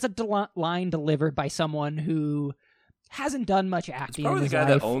a line delivered by someone who hasn't done much acting. It's probably in his the guy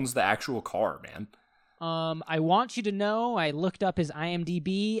life. that owns the actual car, man. I want you to know, I looked up his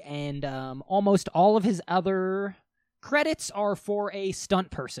IMDb, and almost all of his other credits are for a stunt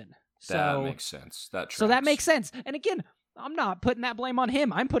person. That makes sense. So that makes sense. And again, I'm not putting that blame on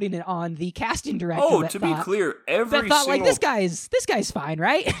him. I'm putting it on the casting director. Oh, to be clear, every thought single... like this guy's fine,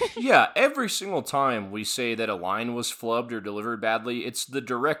 right? Yeah, every single time we say that a line was flubbed or delivered badly, it's the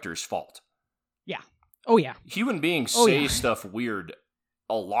director's fault. Yeah. Oh yeah. Human beings say stuff weird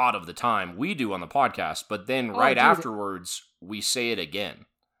a lot of the time. We do on the podcast, but then afterwards we say it again.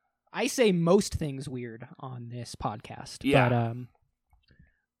 I say most things weird on this podcast. Yeah.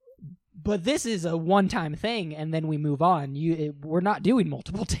 But this is a one-time thing, and then we move on. We're not doing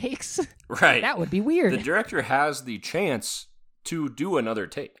multiple takes. Right. That would be weird. The director has the chance to do another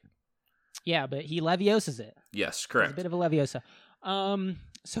take. Yeah, but he Leviosas it. Yes, correct. He's a bit of a Leviosa.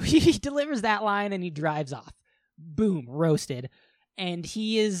 So he delivers that line, and he drives off. Boom, roasted. And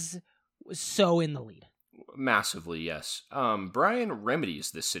he is so in the lead. Massively, yes. Brian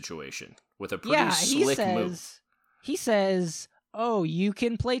remedies this situation with a pretty slick move. He says, oh, you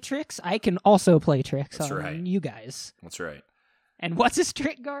can play tricks? I can also play tricks on you guys. That's right. And what's his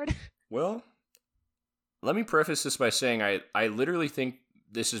trick, Gard? Well, let me preface this by saying I literally think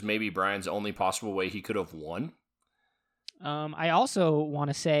this is maybe Brian's only possible way he could have won. I also want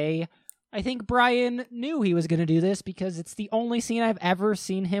to say, I think Brian knew he was going to do this because it's the only scene I've ever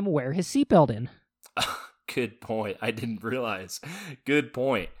seen him wear his seatbelt in. Good point. I didn't realize. Good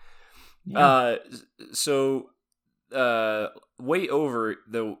point. Yeah. Way over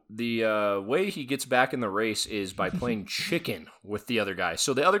the way he gets back in the race is by playing chicken with the other guy.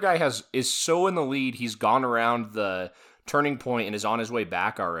 So the other guy is so in the lead, he's gone around the turning point and is on his way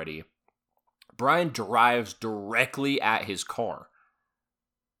back already. Brian drives directly at his car.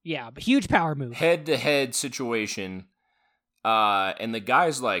 Yeah, but huge power move. Head-to-head situation. And the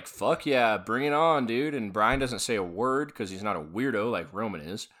guy's like, fuck yeah, bring it on, dude. And Brian doesn't say a word because he's not a weirdo like Roman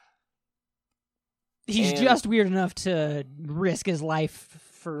is. He's just weird enough to risk his life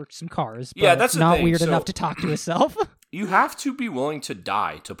for some cars. But yeah, that's the not thing. Weird enough to talk to himself. You have to be willing to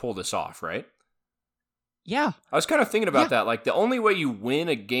die to pull this off, right? Yeah. I was kind of thinking about that. Like, the only way you win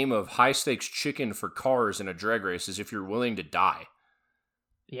a game of high-stakes chicken for cars in a drag race is if you're willing to die.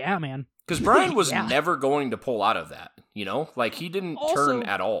 Yeah, man. Because Brian was never going to pull out of that, you know? Like, he didn't turn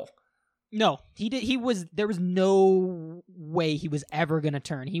at all. No, there was no way he was ever going to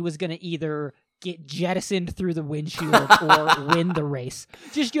turn. He was going to either get jettisoned through the windshield or win the race.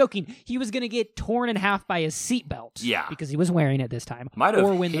 Just joking. He was going to get torn in half by his seatbelt. Yeah. Because he was wearing it this time. Might have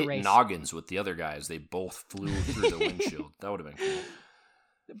or win hit the race. noggins with the other guys. They both flew through the windshield. That would have been cool.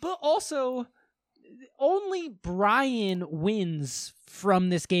 But also, only Brian wins from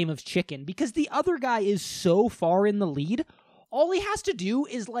this game of chicken because the other guy is so far in the lead. All he has to do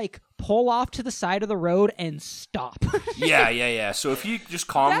is, like, pull off to the side of the road and stop. Yeah. So if he just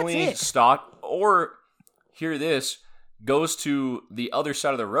calmly stop, or, hear this, goes to the other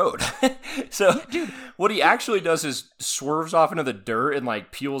side of the road. So what he actually does is swerves off into the dirt and,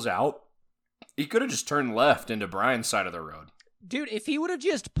 like, peels out. He could have just turned left into Brian's side of the road. Dude, if he would have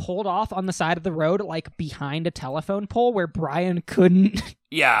just pulled off on the side of the road, like behind a telephone pole where Brian couldn't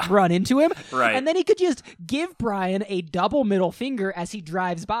run into him, right? And then he could just give Brian a double middle finger as he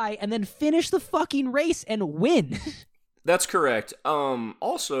drives by and then finish the fucking race and win. That's correct.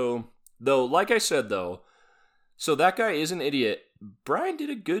 Also, though, like I said, though, so that guy is an idiot. Brian did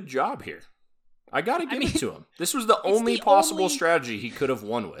a good job here. I gotta give it to him. This was the only possible strategy he could have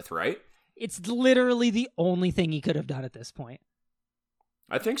won with, right? It's literally the only thing he could have done at this point.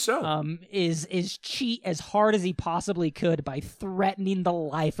 I think so. Is cheat as hard as he possibly could by threatening the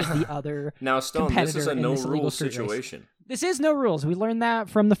life of the other now, Stone, this is a no-rules situation. This is no rules. We learned that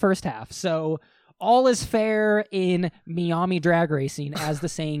from the first half. So all is fair in Miami drag racing, as the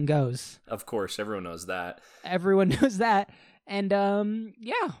saying goes. Of course, everyone knows that. Everyone knows that. And,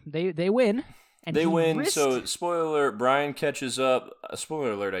 they win. And they he win. risked- So, spoiler alert, Brian catches up.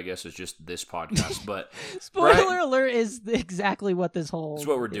 Spoiler alert, I guess, is just this podcast, but Spoiler alert is exactly what this whole it's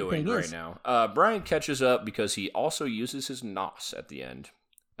what we're doing thing right is. now. Brian catches up because he also uses his NOS at the end.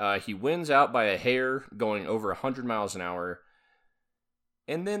 He wins out by a hair, going over 100 miles an hour.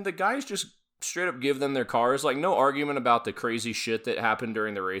 And then the guys just straight up give them their cars. Like, no argument about the crazy shit that happened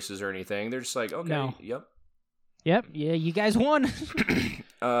during the races or anything. They're just like, okay, No. yep. Yep, yeah, you guys won.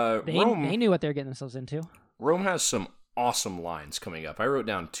 Rome, they knew what they were getting themselves into. Rome has some awesome lines coming up. I wrote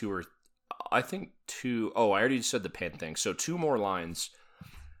down two. Oh, I already said the pen thing. So 2 more lines.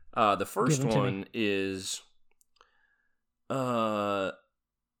 The first one is,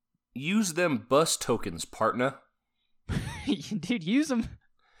 use them bus tokens, partner. Dude, use them.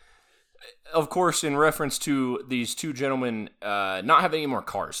 Of course, in reference to these 2 gentlemen not having any more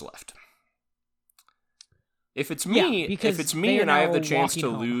cars left. If it's me, and I have the chance to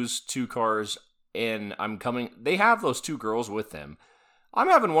lose 2 cars and I'm coming, they have those 2 girls with them. I'm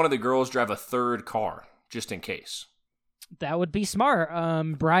having one of the girls drive a 3rd car just in case. That would be smart.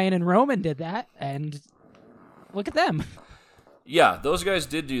 Brian and Roman did that, and look at them. Yeah, those guys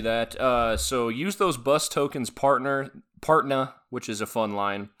did do that. So use those bus tokens, partner, which is a fun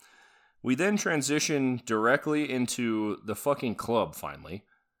line. We then transition directly into the fucking club finally.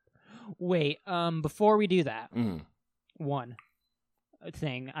 Wait, before we do that, one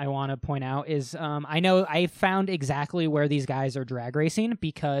thing I want to point out is I know I found exactly where these guys are drag racing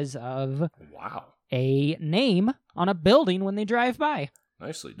because of a name on a building when they drive by.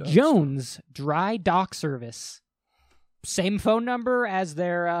 Nicely done. Jones Dry Dock Service. Same phone number as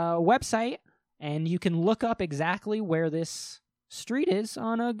their website, and you can look up exactly where this street is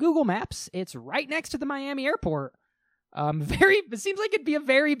on Google Maps. It's right next to the Miami airport. It seems like it'd be a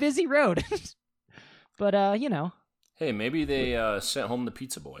very busy road. But, Hey, maybe they sent home the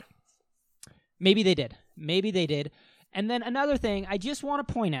pizza boy. Maybe they did. And then another thing, I just want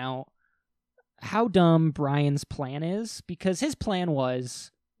to point out how dumb Brian's plan is, because his plan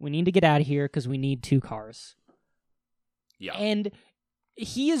was, we need to get out of here because we need 2 cars. Yeah. And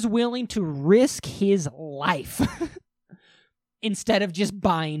he is willing to risk his life instead of just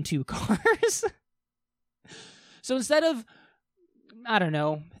buying 2 cars. So instead of, I don't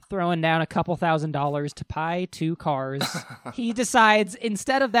know, throwing down a couple $1,000s to buy 2 cars, he decides,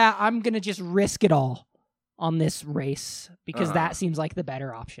 instead of that, I'm going to just risk it all on this race because that seems like the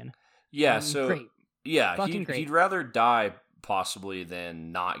better option. Yeah, so great. Yeah, Fucking great. He'd rather die possibly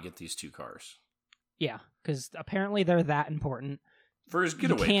than not get these 2 cars. Yeah, because apparently they're that important. For his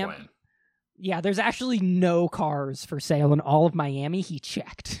getaway plan. Yeah, there's actually no cars for sale in all of Miami. He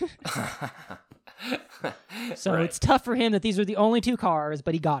checked. So It's tough for him that these are the only 2 cars,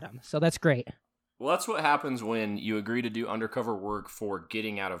 but he got them. So that's great. Well, that's what happens when you agree to do undercover work for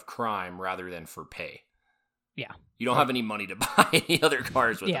getting out of crime rather than for pay. Yeah. You don't have any money to buy any other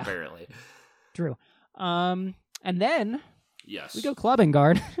cars with, apparently. True. And then yes, we go clubbing,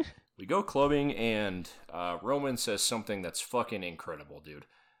 Gard. We go clubbing, and Roman says something that's fucking incredible, dude.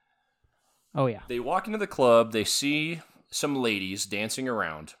 Oh, yeah. They walk into the club, they see some ladies dancing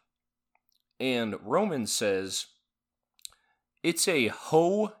around, and Roman says, "It's a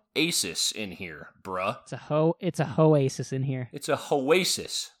ho-asis in here, bruh." It's a hoasis in here. It's a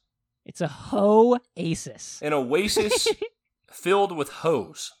hoasis. It's a hoasis. An oasis filled with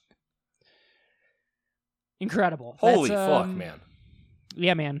hoes. Incredible. Holy fuck, man.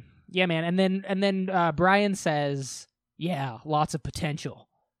 Yeah, man. And then Brian says, "Yeah, lots of potential,"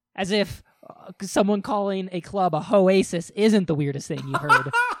 as if someone calling a club a hoasis isn't the weirdest thing you heard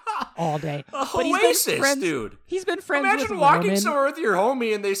all day. A hoasis, dude. He's been friends with Imagine walking Roman. somewhere with your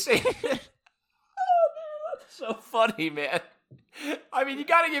homie and they say, "Oh, man, that's so funny, man." I mean, you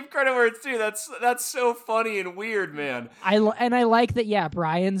gotta give credit where it's due. That's so funny and weird, man. I like that.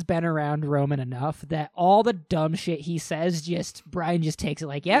 Brian's been around Roman enough that all the dumb shit he says, Brian just takes it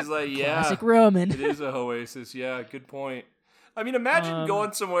like, "Yep, he's like, classic Roman." It is a hoasis. Yeah, good point. I mean, imagine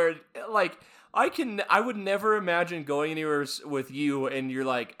going somewhere like I would never imagine going anywhere with you and you're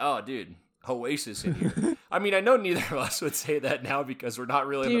like, "Oh, dude, oasis in here." I mean, I know neither of us would say that now because we're not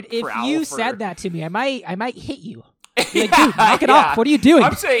really dude. on the prowl If you for... said that to me, I might hit you. Like, dude, knock it off. What are you doing?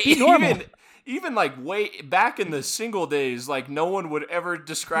 I'm saying Be normal. even like way back in the single days, like no one would ever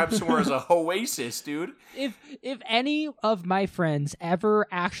describe somewhere as a oasis, dude. If any of my friends ever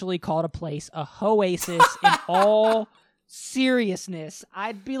actually called a place a oasis in all seriousness,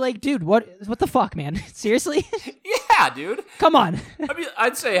 I'd be like, dude, what the fuck, man? Seriously? Yeah, dude. Come on. I mean,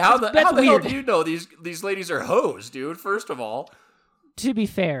 I'd say how the hell do you know these ladies are hoes, dude? First of all, to be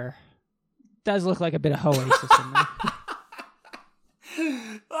fair, does look like a bit of oasis in there.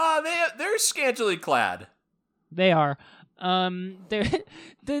 They're scantily clad. They are.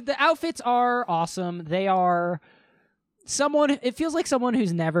 The outfits are awesome. They are it feels like someone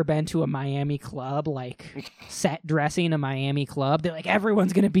who's never been to a Miami club, like set dressing a Miami club. They're like,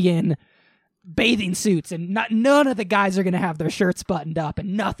 everyone's going to be in bathing suits and none of the guys are going to have their shirts buttoned up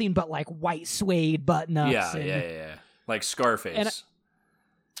and nothing but like white suede button-ups. Yeah. Like Scarface.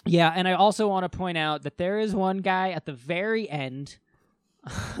 And I also want to point out that there is one guy at the very end.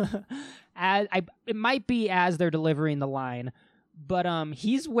 It might be as they're delivering the line, but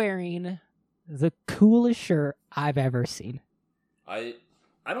he's wearing the coolest shirt I've ever seen. I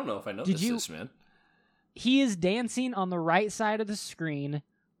don't know if I know this, man. He is dancing on the right side of the screen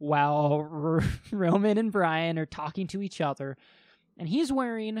while Roman and Brian are talking to each other, and he's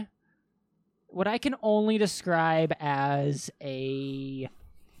wearing what I can only describe as a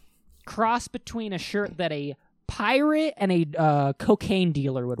cross between a shirt that a pirate and a cocaine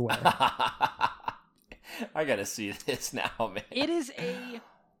dealer would wear. I gotta see this now, man. It is an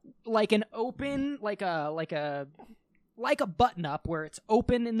open, like a button up where it's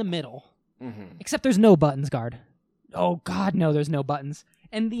open in the middle. Mm-hmm. Except there's no buttons, Gard. Oh God, no, there's no buttons.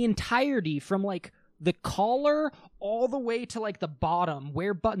 And the entirety from like the collar all the way to like the bottom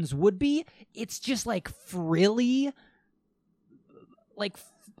where buttons would be, it's just like frilly, like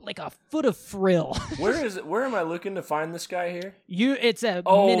a foot of frill. Where is it? Where am I looking to find this guy here? It's a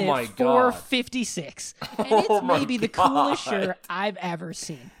minute 4:56, and it's maybe the coolest shirt I've ever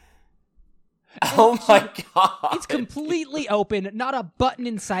seen. Oh my God! It's completely open, not a button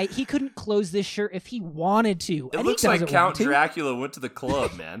in sight. He couldn't close this shirt if he wanted to. It looks like Count Dracula went to the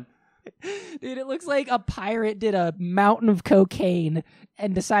club, man. Dude, it looks like a pirate did a mountain of cocaine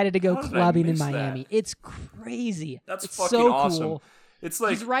and decided to go clubbing in Miami. That? It's crazy. That's it's fucking so awesome. Cool. It's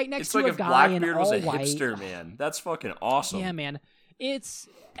like he's right next it's to like a if guy Blackbeard in all was a white. hipster, man. That's fucking awesome. Yeah, man.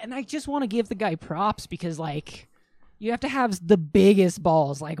 And I just want to give the guy props because like you have to have the biggest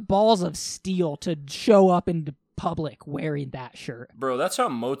balls, like balls of steel, to show up in public wearing that shirt. Bro, that's how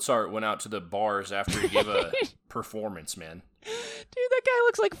Mozart went out to the bars after he gave a performance, man. Dude, that guy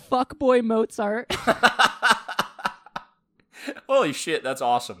looks like fuckboy Mozart. Holy shit, that's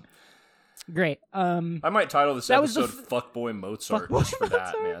awesome. Great. I might title this episode Fuckboy Mozart just for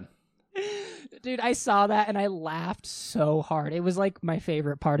that, man. Dude, I saw that and I laughed so hard. It was like my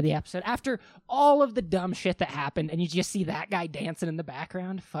favorite part of the episode. After all of the dumb shit that happened and you just see that guy dancing in the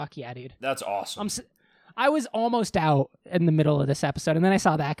background. Fuck yeah, dude. That's awesome. I was almost out in the middle of this episode and then I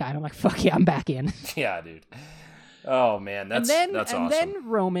saw that guy and I'm like, fuck yeah, I'm back in. Yeah, dude. Oh, man, that's awesome. And then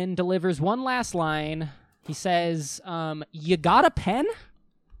Roman delivers one last line. He says, you got a pen?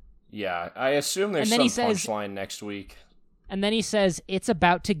 Yeah, I assume there's some punchline next week. And then he says, it's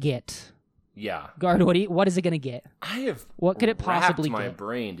about to get. Yeah. Gard, what is it going to get? What could it possibly get? My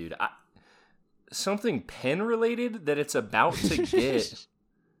brain, dude. Something pen related that it's about to get.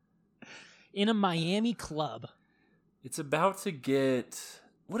 In a Miami club. It's about to get.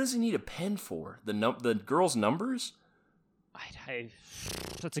 What does he need a pen for? The girls' numbers?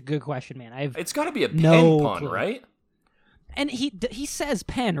 That's a good question, man. It's got to be a pen pun, clue. Right? And he says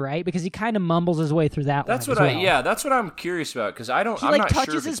pen, right? Because he kind of mumbles his way through that. That's line what as well. that's what I'm curious about because I'm like not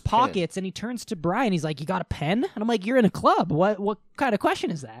touches sure if his it's pockets pen. And he turns to Brian. He's like, "You got a pen?" And I'm like, "You're in a club. What kind of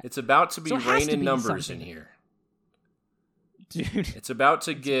question is that?" It's about to be raining numbers something. In here, dude. It's about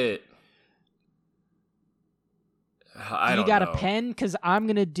to get. I don't know. You got a pen? Because I'm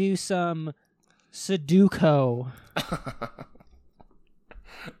gonna do some Sudoku.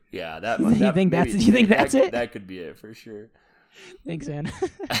 Yeah, that. You think that's it? That could be it for sure. Thanks, man.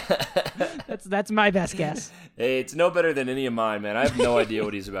 that's my best guess. Hey, it's no better than any of mine, man. I have no idea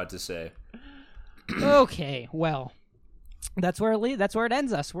what he's about to say. Okay, well, that's where it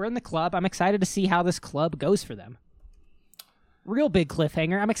ends us. We're in the club. I'm excited to see how this club goes for them. Real big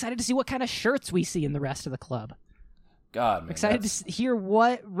cliffhanger. I'm excited to see what kind of shirts we see in the rest of the club. God, man. I'm excited to hear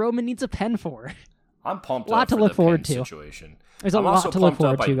what Roman needs a pen for. I'm pumped up for to look the forward pen to. Situation. There's a lot to look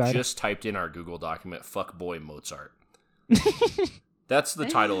forward to, guys. I just typed in our Google document, "Fuck Boi Mozart." That's the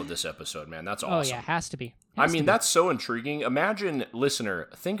title of this episode, man. That's awesome. Oh yeah, has to be. That's so intriguing. Imagine, listener,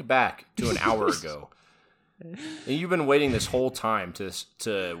 think back to an hour ago. And you've been waiting this whole time to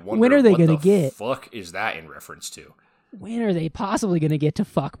wonder when are they going to get? Fuck is that in reference to? When are they possibly going to get to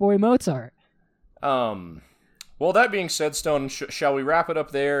Fuck Boi Mozart? Well, that being said, Stone, shall we wrap it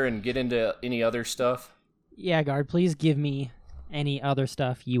up there and get into any other stuff? Yeah, Gard, please give me any other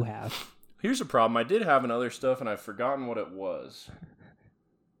stuff you have. Here's a problem. I did have another stuff, and I've forgotten what it was.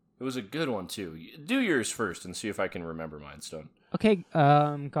 It was a good one, too. Do yours first and see if I can remember mine, Stone. Okay,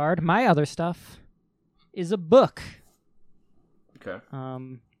 Gard, my other stuff is a book. Okay.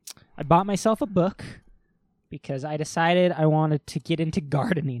 I bought myself a book because I decided I wanted to get into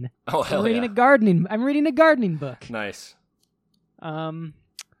gardening. Oh, hell I'm reading yeah. I'm reading a gardening book. Nice.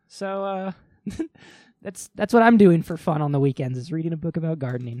 So that's what I'm doing for fun on the weekends, is reading a book about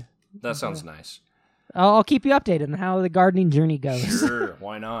gardening. That sounds nice. I'll keep you updated on how the gardening journey goes. Sure,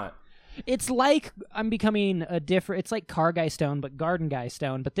 why not? It's like I'm becoming it's like Car Guy Stone, but Garden Guy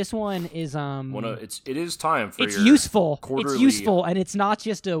Stone. But this one is it is time for it's your useful. quarterly... It's useful, and it's not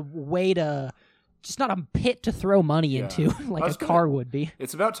just a way to, just not a pit to throw money into like a car would be.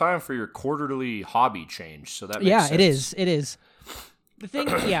 It's about time for your quarterly hobby change. So that makes sense. It is. The thing,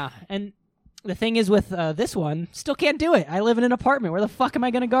 and the thing is with this one, still can't do it. I live in an apartment. Where the fuck am I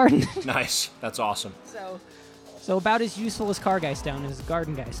going to garden? Nice. That's awesome. So about as useful as Car Guy Stone is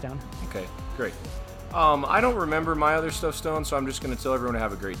Garden Guy Stone. Okay, great. I don't remember my other stuff, Stone, so I'm just going to tell everyone to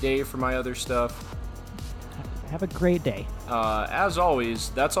have a great day for my other stuff. Have a great day. As always,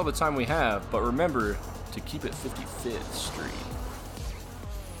 that's all the time we have, but remember to keep it 55th Street.